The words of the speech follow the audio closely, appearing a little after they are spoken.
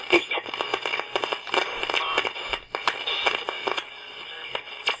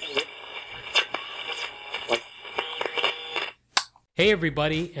Hey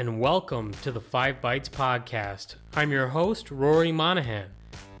everybody, and welcome to the 5 Bytes Podcast. I'm your host, Rory Monahan.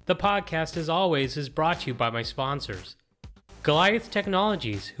 The podcast, as always, is brought to you by my sponsors. Goliath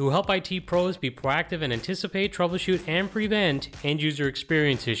Technologies, who help IT pros be proactive and anticipate, troubleshoot, and prevent end-user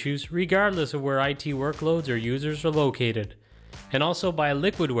experience issues regardless of where IT workloads or users are located. And also by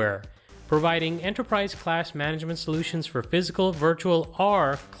Liquidware, providing enterprise-class management solutions for physical, virtual,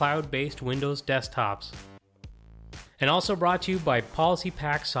 or cloud-based Windows desktops. And also brought to you by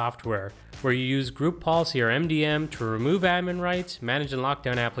PolicyPak Software, where you use Group Policy or MDM to remove admin rights, manage and lock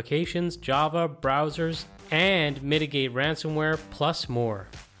down applications, Java, browsers, and mitigate ransomware, plus more.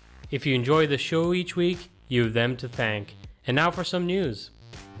 If you enjoy the show each week, you have them to thank. And now for some news.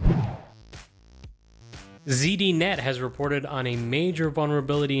 ZDNet has reported on a major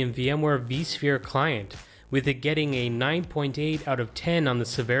vulnerability in VMware vSphere Client, with it getting a 9.8 out of 10 on the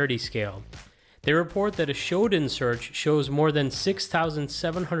severity scale. They report that a Shodan search shows more than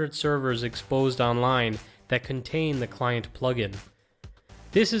 6,700 servers exposed online that contain the client plugin.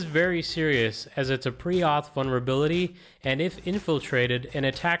 This is very serious, as it's a pre-auth vulnerability, and if infiltrated, an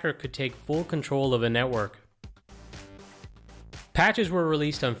attacker could take full control of a network. Patches were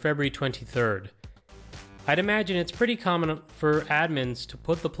released on February 23rd. I'd imagine it's pretty common for admins to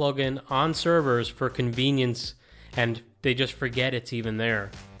put the plugin on servers for convenience, and they just forget it's even there.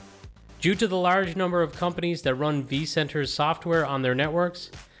 Due to the large number of companies that run vCenter's software on their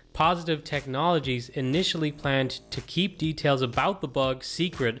networks, Positive Technologies initially planned to keep details about the bug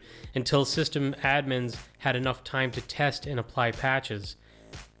secret until system admins had enough time to test and apply patches.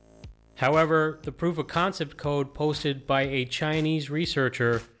 However, the proof of concept code posted by a Chinese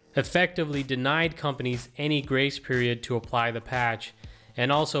researcher effectively denied companies any grace period to apply the patch,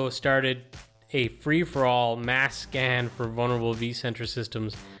 and also started a free-for-all mass scan for vulnerable vCenter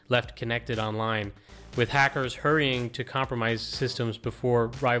systems left connected online, with hackers hurrying to compromise systems before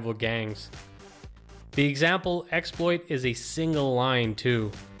rival gangs. The example exploit is a single line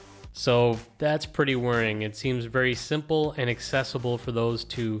too, so that's pretty worrying. It seems very simple and accessible for those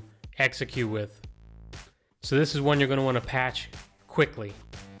to execute with. So this is one you're going to want to patch quickly.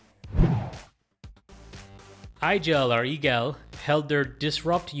 IGEL, or EGEL, held their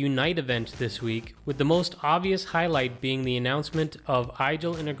Disrupt Unite event this week, with the most obvious highlight being the announcement of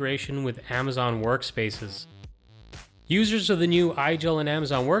IGEL integration with Amazon Workspaces. Users of the new IGEL and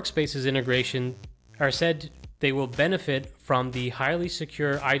Amazon Workspaces integration are said they will benefit from the highly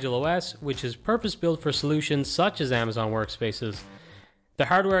secure IGEL OS, which is purpose-built for solutions such as Amazon Workspaces. The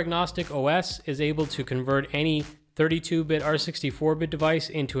hardware-agnostic OS is able to convert any 32-bit or 64-bit device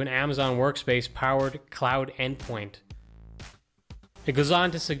into an Amazon Workspace-powered cloud endpoint. It goes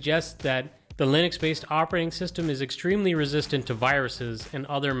on to suggest that the Linux-based operating system is extremely resistant to viruses and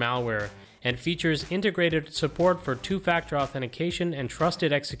other malware, and features integrated support for two-factor authentication and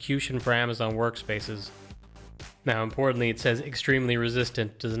trusted execution for Amazon Workspaces. Now, importantly, it says extremely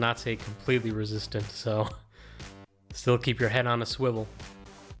resistant, does not say completely resistant, so still keep your head on a swivel.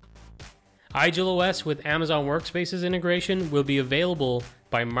 IGEL OS with Amazon Workspaces integration will be available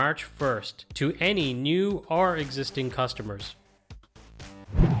by March 1st to any new or existing customers.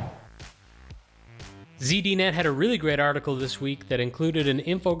 ZDNet had a really great article this week that included an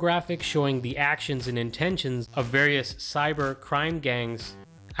infographic showing the actions and intentions of various cyber crime gangs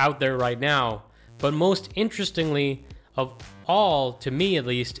out there right now. But most interestingly of all, to me at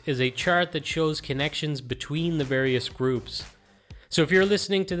least, is a chart that shows connections between the various groups. So if you're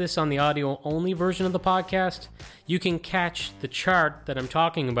listening to this on the audio-only version of the podcast, you can catch the chart that I'm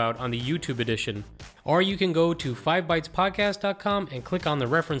talking about on the YouTube edition. Or you can go to 5bytespodcast.com and click on the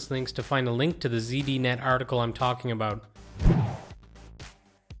reference links to find a link to the ZDNet article I'm talking about.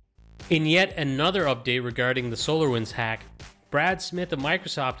 In yet another update regarding the SolarWinds hack, Brad Smith of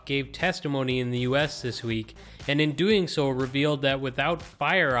Microsoft gave testimony in the US this week, and in doing so revealed that without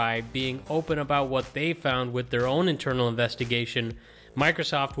FireEye being open about what they found with their own internal investigation,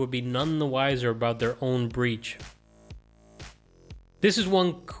 Microsoft would be none the wiser about their own breach. This is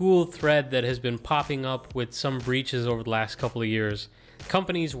one cool thread that has been popping up with some breaches over the last couple of years.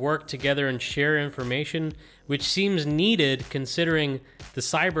 Companies work together and share information, which seems needed considering the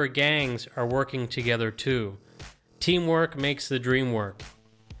cyber gangs are working together too. Teamwork makes the dream work.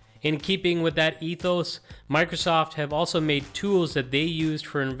 In keeping with that ethos, Microsoft have also made tools that they used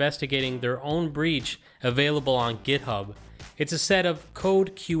for investigating their own breach available on GitHub. It's a set of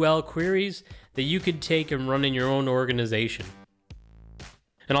code QL queries that you could take and run in your own organization.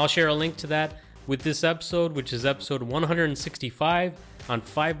 And I'll share a link to that with this episode, which is episode 165, on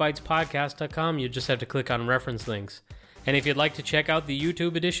 5bytespodcast.com. You just have to click on reference links. And if you'd like to check out the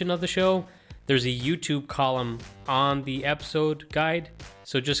YouTube edition of the show, there's a YouTube column on the episode guide.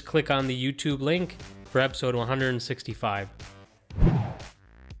 So just click on the YouTube link for episode 165.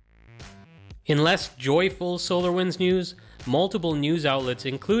 In less joyful SolarWinds news, multiple news outlets,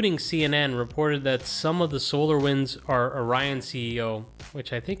 including CNN, reported that some of the SolarWinds or Orion CEO,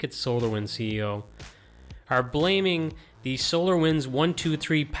 which I think it's SolarWinds CEO, are blaming the SolarWinds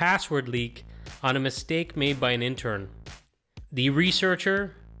 123 password leak on a mistake made by an intern. The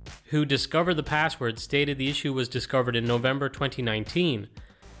researcher who discovered the password stated the issue was discovered in November 2019.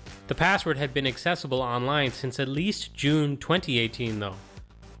 The password had been accessible online since at least June 2018, though.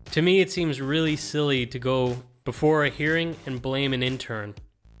 To me, it seems really silly to go before a hearing and blame an intern.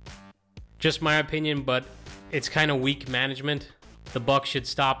 Just my opinion, but it's kind of weak management. The buck should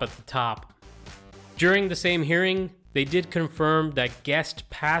stop at the top. During the same hearing, they did confirm that guest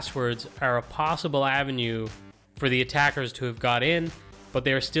passwords are a possible avenue for the attackers to have got in, but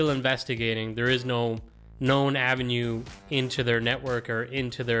they are still investigating. There is no known avenue into their network or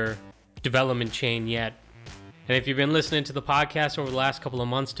into their development chain yet. And if you've been listening to the podcast over the last couple of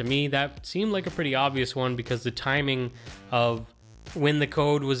months, to me, that seemed like a pretty obvious one because the timing of when the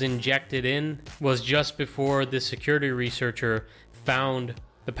code was injected in was just before the security researcher found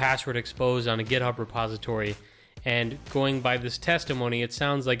the password exposed on a GitHub repository. And going by this testimony, it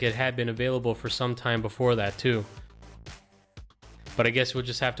sounds like it had been available for some time before that too. But I guess we'll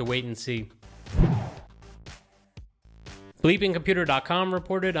just have to wait and see. BleepingComputer.com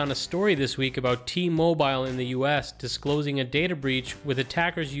reported on a story this week about T-Mobile in the US disclosing a data breach with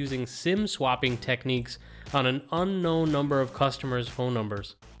attackers using SIM swapping techniques on an unknown number of customers' phone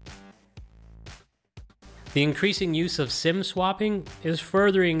numbers. The increasing use of SIM swapping is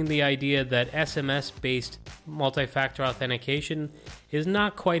furthering the idea that SMS-based multi-factor authentication is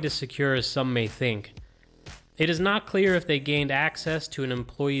not quite as secure as some may think. It is not clear if they gained access to an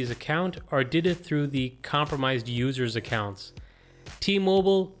employee's account or did it through the compromised user's accounts.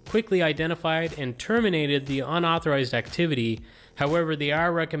 T-Mobile quickly identified and terminated the unauthorized activity. However, they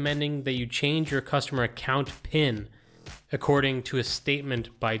are recommending that you change your customer account PIN, according to a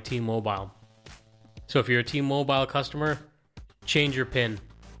statement by T-Mobile. So if you're a T-Mobile customer, change your PIN.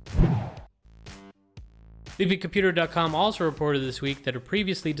 BleepingComputer.com also reported this week that a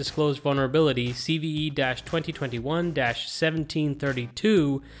previously disclosed vulnerability,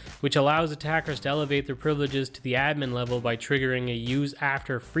 CVE-2021-1732, which allows attackers to elevate their privileges to the admin level by triggering a use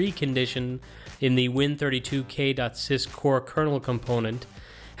after free condition in the Win32k.sys core kernel component,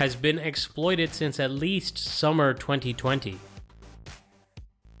 has been exploited since at least summer 2020.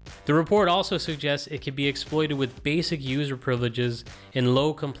 The report also suggests it can be exploited with basic user privileges in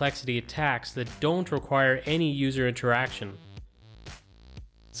low complexity attacks that don't require any user interaction.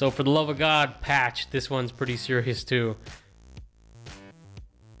 So for the love of God, patch, this one's pretty serious too.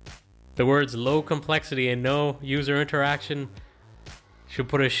 The words low complexity and no user interaction should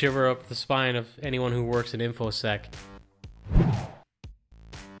put a shiver up the spine of anyone who works in InfoSec.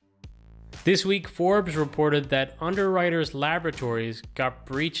 This week, Forbes reported that Underwriters Laboratories got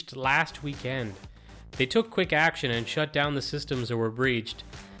breached last weekend. They took quick action and shut down the systems that were breached.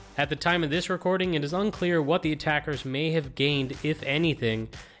 At the time of this recording, it is unclear what the attackers may have gained, if anything,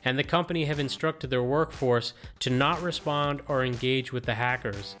 and the company have instructed their workforce to not respond or engage with the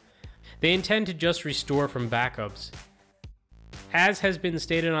hackers. They intend to just restore from backups. As has been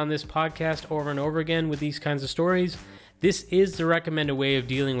stated on this podcast over and over again with these kinds of stories, this is the recommended way of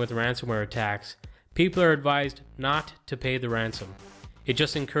dealing with ransomware attacks. People are advised not to pay the ransom. It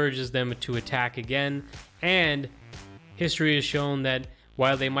just encourages them to attack again, and history has shown that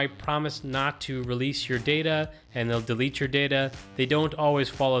while they might promise not to release your data and they'll delete your data, they don't always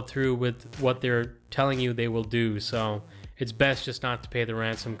follow through with what they're telling you they will do. So it's best just not to pay the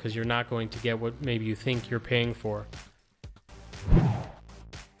ransom because you're not going to get what maybe you think you're paying for.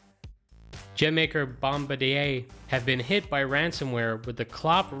 Jetmaker Bombardier have been hit by ransomware, with the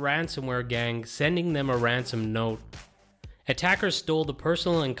Clop ransomware gang sending them a ransom note. Attackers stole the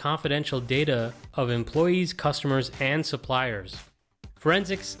personal and confidential data of employees, customers, and suppliers.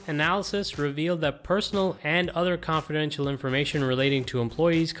 Forensics analysis revealed that personal and other confidential information relating to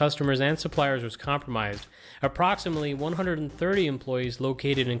employees, customers, and suppliers was compromised. Approximately 130 employees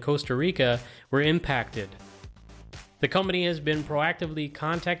located in Costa Rica were impacted. The company has been proactively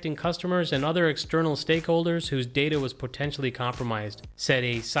contacting customers and other external stakeholders whose data was potentially compromised, said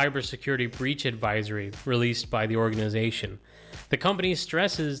a cybersecurity breach advisory released by the organization. The company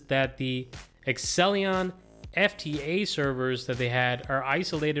stresses that the Excellion FTA servers that they had are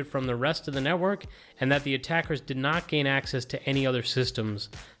isolated from the rest of the network, and that the attackers did not gain access to any other systems.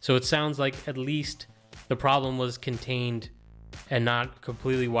 So it sounds like at least the problem was contained and not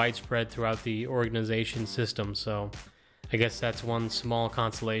completely widespread throughout the organization system. So I guess that's one small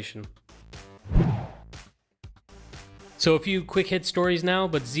consolation. So a few quick hit stories now,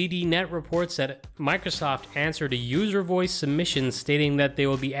 but ZDNet reports that Microsoft answered a user voice submission stating that they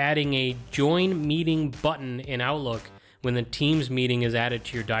will be adding a join meeting button in Outlook when the Teams meeting is added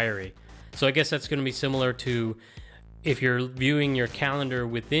to your diary. So I guess that's going to be similar to if you're viewing your calendar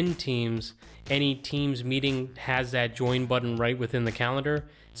within Teams, any Teams meeting has that join button right within the calendar.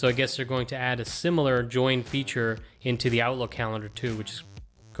 So I guess they're going to add a similar join feature into the Outlook calendar too, which is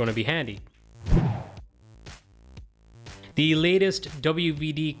going to be handy. The latest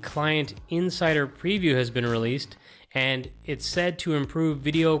WVD Client Insider preview has been released, and it's said to improve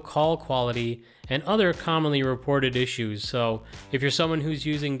video call quality and other commonly reported issues. So if you're someone who's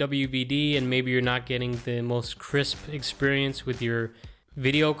using WVD and maybe you're not getting the most crisp experience with your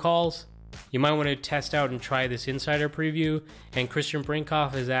video calls, you might want to test out and try this Insider preview. And Christian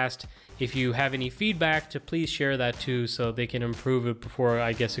Brinkhoff has asked if you have any feedback to please share that too, so they can improve it before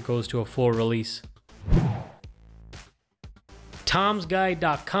I guess it goes to a full release.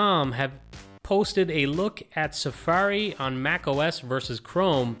 Tom'sGuide.com have posted a look at Safari on macOS versus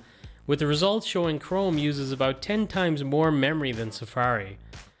Chrome, with the results showing Chrome uses about 10 times more memory than Safari.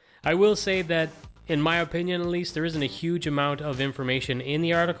 I will say that, in my opinion at least, there isn't a huge amount of information in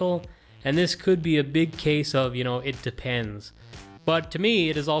the article, and this could be a big case of, it depends. But to me,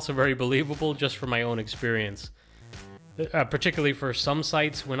 it is also very believable just from my own experience. Particularly for some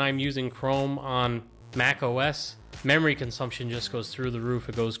sites, when I'm using Chrome on macOS, memory consumption just goes through the roof.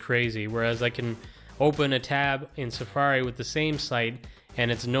 It goes crazy. Whereas I can open a tab in Safari with the same site and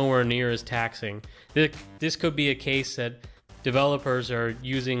it's nowhere near as taxing. This could be a case that developers are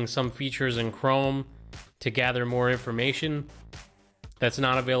using some features in Chrome to gather more information that's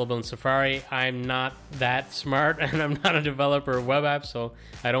not available in Safari. I'm not that smart and I'm not a developer of web apps, so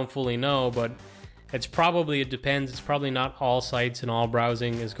I don't fully know, but it depends. It's probably not all sites and all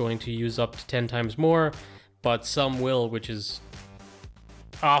browsing is going to use up to 10 times more, but some will, which is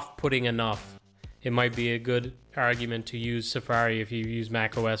off-putting enough. It might be a good argument to use Safari if you use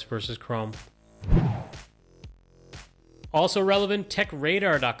macOS versus Chrome. Also relevant,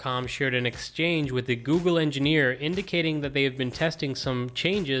 TechRadar.com shared an exchange with the Google engineer indicating that they have been testing some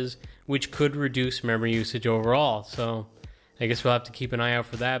changes which could reduce memory usage overall. So I guess we'll have to keep an eye out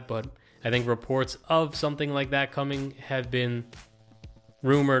for that, but I think reports of something like that coming have been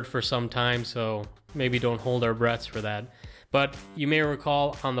rumored for some time, so maybe don't hold our breaths for that. But you may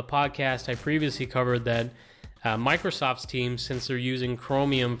recall on the podcast I previously covered that Microsoft's team, since they're using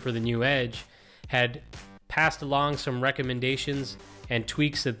Chromium for the new Edge, had passed along some recommendations and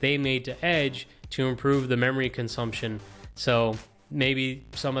tweaks that they made to Edge to improve the memory consumption. So maybe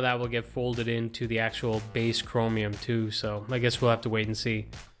some of that will get folded into the actual base Chromium too. So I guess we'll have to wait and see.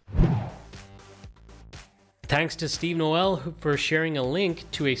 Thanks to Steve Noel for sharing a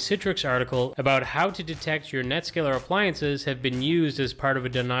link to a Citrix article about how to detect your NetScaler appliances have been used as part of a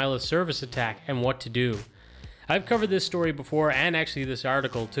denial of service attack and what to do. I've covered this story before and actually this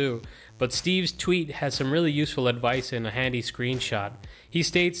article too, but Steve's tweet has some really useful advice and a handy screenshot. He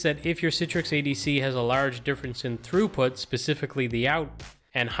states that if your Citrix ADC has a large difference in throughput, specifically the out,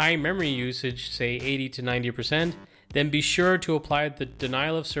 and high memory usage, say 80 to 90%, then be sure to apply the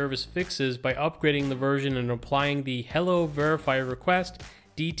denial of service fixes by upgrading the version and applying the Hello Verify Request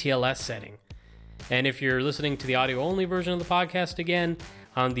DTLS setting. And if you're listening to the audio only version of the podcast again,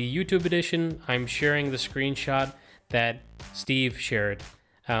 on the YouTube edition, I'm sharing the screenshot that Steve shared.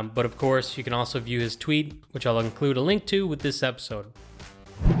 But of course, you can also view his tweet, which I'll include a link to with this episode.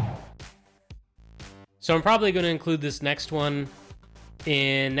 So I'm probably going to include this next one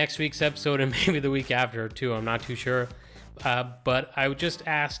in next week's episode and maybe the week after too. I'm not too sure. But I would just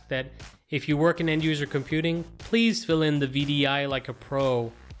ask that if you work in end user computing, please fill in the VDI Like a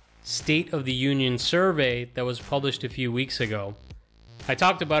Pro State of the Union survey that was published a few weeks ago. I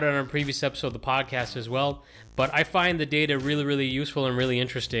talked about it on a previous episode of the podcast as well, but I find the data really, really useful and really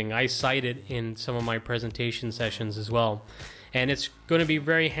interesting. I cite it in some of my presentation sessions as well. And it's going to be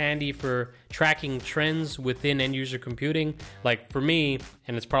very handy for tracking trends within end-user computing. Like for me,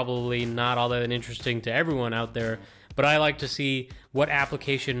 and it's probably not all that interesting to everyone out there, but I like to see what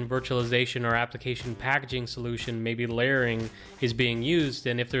application virtualization or application packaging solution, maybe layering, is being used,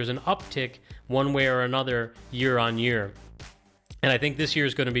 and if there's an uptick one way or another year on year. And I think this year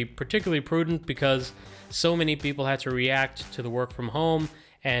is going to be particularly prudent because so many people had to react to the work from home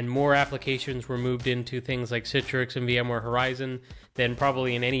and more applications were moved into things like Citrix and VMware Horizon than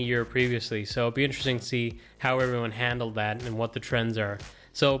probably in any year previously. So it'll be interesting to see how everyone handled that and what the trends are.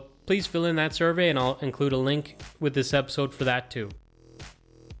 So please fill in that survey, and I'll include a link with this episode for that too.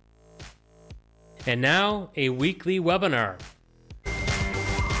 And now, a weekly webinar.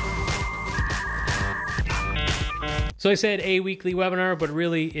 So I said a weekly webinar, but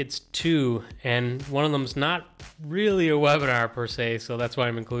really it's two, and one of them's not really a webinar per se, so that's why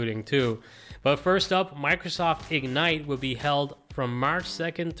I'm including two. But first up, Microsoft Ignite will be held from March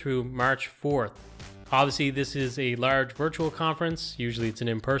 2nd through March 4th. Obviously, this is a large virtual conference. Usually it's an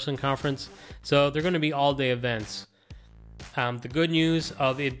in-person conference, so they're going to be all-day events. The good news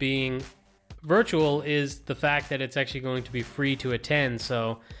of it being virtual is the fact that it's actually going to be free to attend,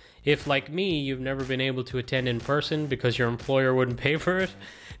 so if, like me, you've never been able to attend in person because your employer wouldn't pay for it,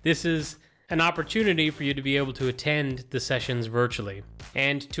 this is an opportunity for you to be able to attend the sessions virtually.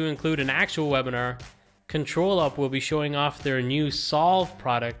 And to include an actual webinar, ControlUp will be showing off their new Solve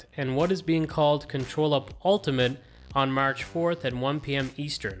product and what is being called ControlUp Ultimate on March 4th at 1 p.m.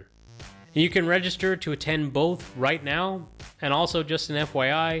 Eastern. You can register to attend both right now, and also just an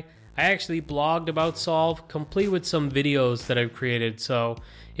FYI, I actually blogged about Solve, complete with some videos that I've created, so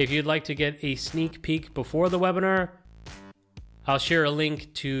if you'd like to get a sneak peek before the webinar, I'll share a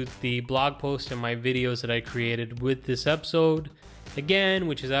link to the blog post and my videos that I created with this episode, again,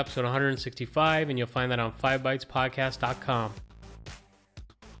 which is episode 165, and you'll find that on 5bytespodcast.com.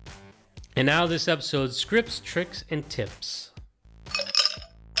 And now this episode's scripts, tricks, and tips.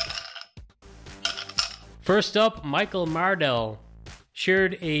 First up, Michael Mardell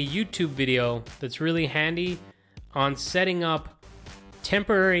shared a YouTube video that's really handy on setting up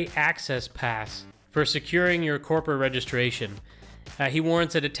temporary access pass for securing your corporate registration. He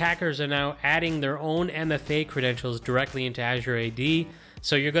warns that attackers are now adding their own MFA credentials directly into Azure AD,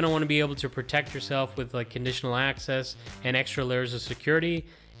 so you're going to want to be able to protect yourself with like conditional access and extra layers of security.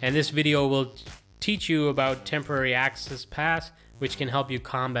 And this video will teach you about temporary access pass, which can help you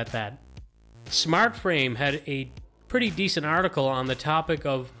combat that. SmartFrame had a pretty decent article on the topic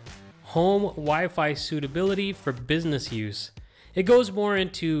of home Wi-Fi suitability for business use. It goes more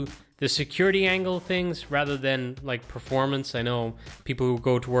into the security angle of things rather than like performance. I know people who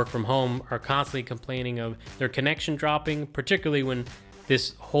go to work from home are constantly complaining of their connection dropping, particularly when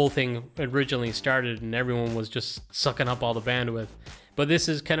this whole thing originally started and everyone was just sucking up all the bandwidth. But this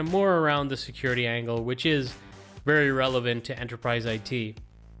is kind of more around the security angle, which is very relevant to enterprise IT.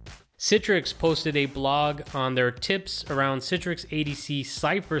 Citrix posted a blog on their tips around Citrix ADC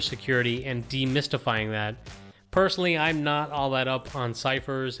cipher security and demystifying that. Personally, I'm not all that up on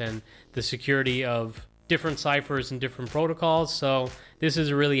ciphers and the security of different ciphers and different protocols, so this is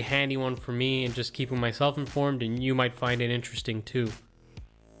a really handy one for me and just keeping myself informed, and you might find it interesting too.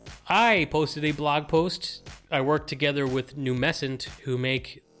 I posted a blog post. I work together with Numescent, who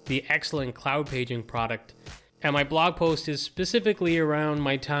make the excellent cloud paging product, and my blog post is specifically around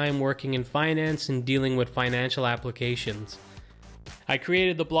my time working in finance and dealing with financial applications. I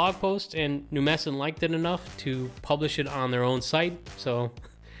created the blog post and Numescent liked it enough to publish it on their own site, so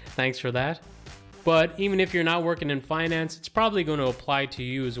thanks for that. But even if you're not working in finance, it's probably going to apply to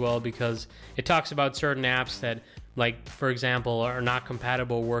you as well, because it talks about certain apps that, like, for example, are not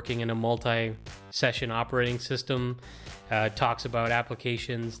compatible working in a multi-session operating system. It talks about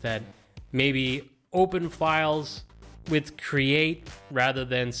applications that maybe open files with create rather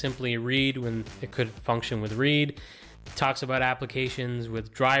than simply read when it could function with read. Talks about applications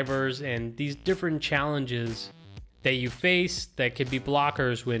with drivers and these different challenges that you face that could be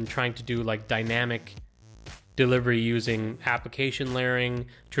blockers when trying to do like dynamic delivery using application layering,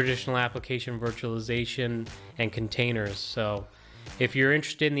 traditional application virtualization, and containers. So if you're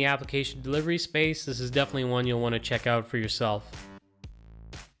interested in the application delivery space, this is definitely one you'll want to check out for yourself.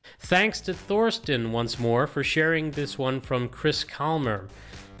 Thanks to Thorsten once more for sharing this one from Chris Kalmer.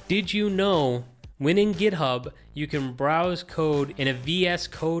 Did you know when in GitHub, you can browse code in a VS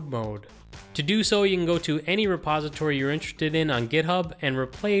Code mode? To do so, you can go to any repository you're interested in on GitHub and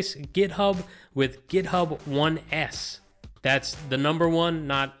replace GitHub with GitHub 1S. That's the number 1,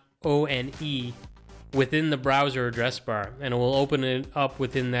 not O-N-E, within the browser address bar, and it will open it up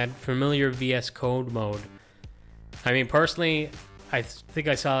within that familiar VS Code mode. I mean, personally, I think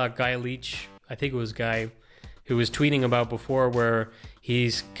I saw a Guy Leach, I think it was Guy, who was tweeting about before where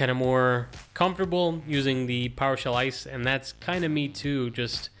he's kind of more comfortable using the PowerShell ICE, and that's kind of me too.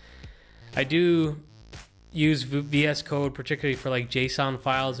 Just, I do use VS Code particularly for like JSON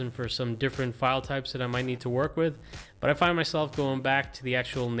files and for some different file types that I might need to work with, but I find myself going back to the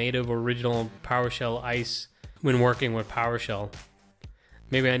actual native original PowerShell ICE when working with PowerShell.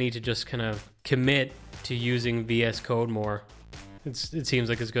 maybe I need to just kind of commit to using VS Code more. It seems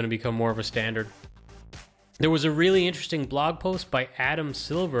like it's going to become more of a standard. There was a really interesting blog post by Adam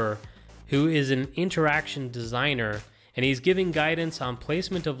Silver, who is an interaction designer, and he's giving guidance on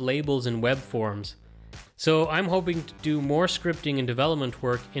placement of labels in web forms. So I'm hoping to do more scripting and development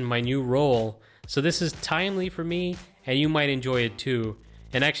work in my new role, so this is timely for me, and you might enjoy it too.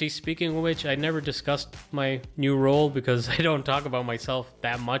 And actually, speaking of which, I never discussed my new role because I don't talk about myself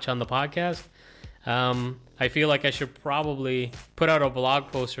that much on the podcast. I feel like I should probably put out a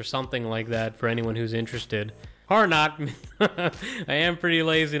blog post or something like that for anyone who's interested. Or not. I am pretty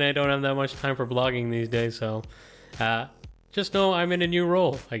lazy and I don't have that much time for blogging these days, so just know I'm in a new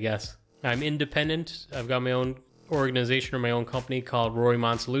role, I guess. I'm independent. I've got my own organization or my own company called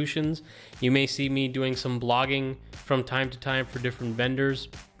Rorimon Solutions. You may see me doing some blogging from time to time for different vendors,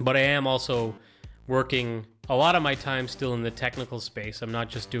 but I am also working a lot of my time still in the technical space. I'm not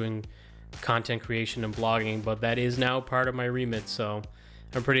just doing content creation and blogging, but that is now part of my remit, so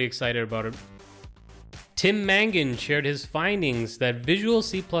I'm pretty excited about it. Tim Mangan shared his findings that Visual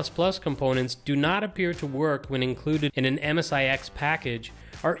C++ components do not appear to work when included in an MSIX package,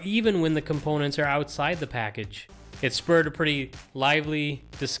 or even when the components are outside the package. It spurred a pretty lively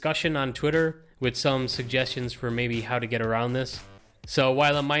discussion on Twitter with some suggestions for maybe how to get around this. So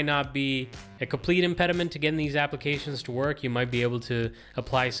while it might not be a complete impediment to getting these applications to work, you might be able to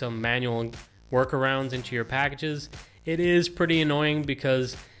apply some manual workarounds into your packages. It is pretty annoying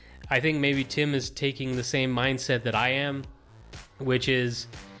because I think maybe Tim is taking the same mindset that I am, which is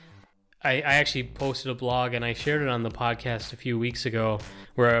I actually posted a blog and I shared it on the podcast a few weeks ago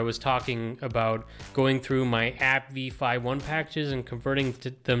where I was talking about going through my app v5.1 packages and converting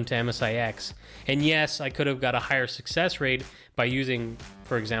them to MSIX. And yes, I could have got a higher success rate by using,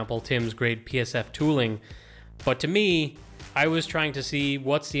 for example, Tim's great PSF tooling. But to me, I was trying to see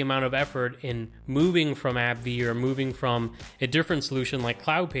what's the amount of effort in moving from AppV or moving from a different solution like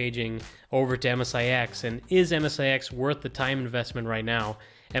cloud paging over to MSIX, and is MSIX worth the time investment right now?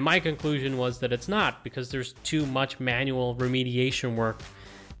 And my conclusion was that it's not, because there's too much manual remediation work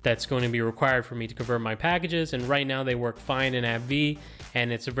that's going to be required for me to convert my packages, and right now they work fine in AppV,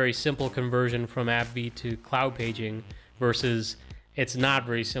 and it's a very simple conversion from AppV to cloud paging versus it's not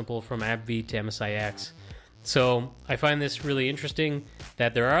very simple from AppV to MSIX. So I find this really interesting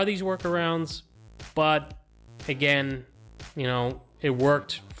that there are these workarounds, but again, it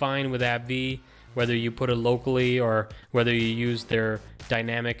worked fine with AppV, whether you put it locally or whether you use their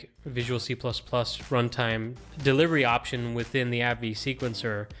dynamic Visual C++ runtime delivery option within the AppV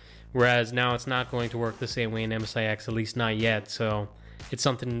sequencer, whereas now it's not going to work the same way in MSIX, at least not yet, so it's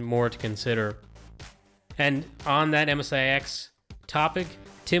something more to consider. And on that MSIX topic,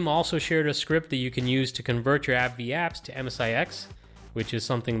 Tim also shared a script that you can use to convert your AppV apps to MSIX, which is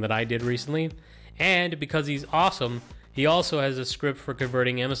something that I did recently. And because he's awesome, he also has a script for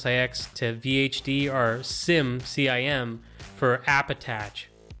converting MSIX to VHD or CIM for app attach.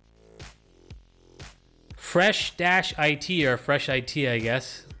 Fresh-IT, or Fresh-IT, I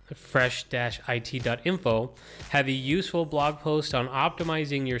guess, fresh-it.info, have a useful blog post on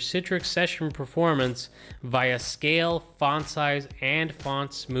optimizing your Citrix session performance via scale, font size, and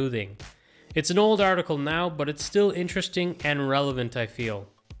font smoothing. It's an old article now, but it's still interesting and relevant, I feel.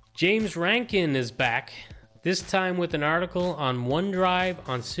 James Rankin is back, this time with an article on OneDrive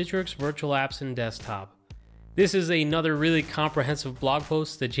on Citrix Virtual Apps and Desktop. This is another really comprehensive blog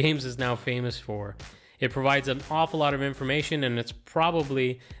post that James is now famous for. It provides an awful lot of information, and it's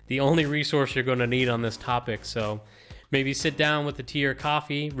probably the only resource you're going to need on this topic. So maybe sit down with a tea or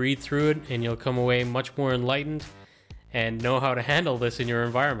coffee, read through it, and you'll come away much more enlightened and know how to handle this in your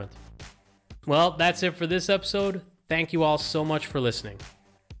environment. Well, that's it for this episode. Thank you all so much for listening.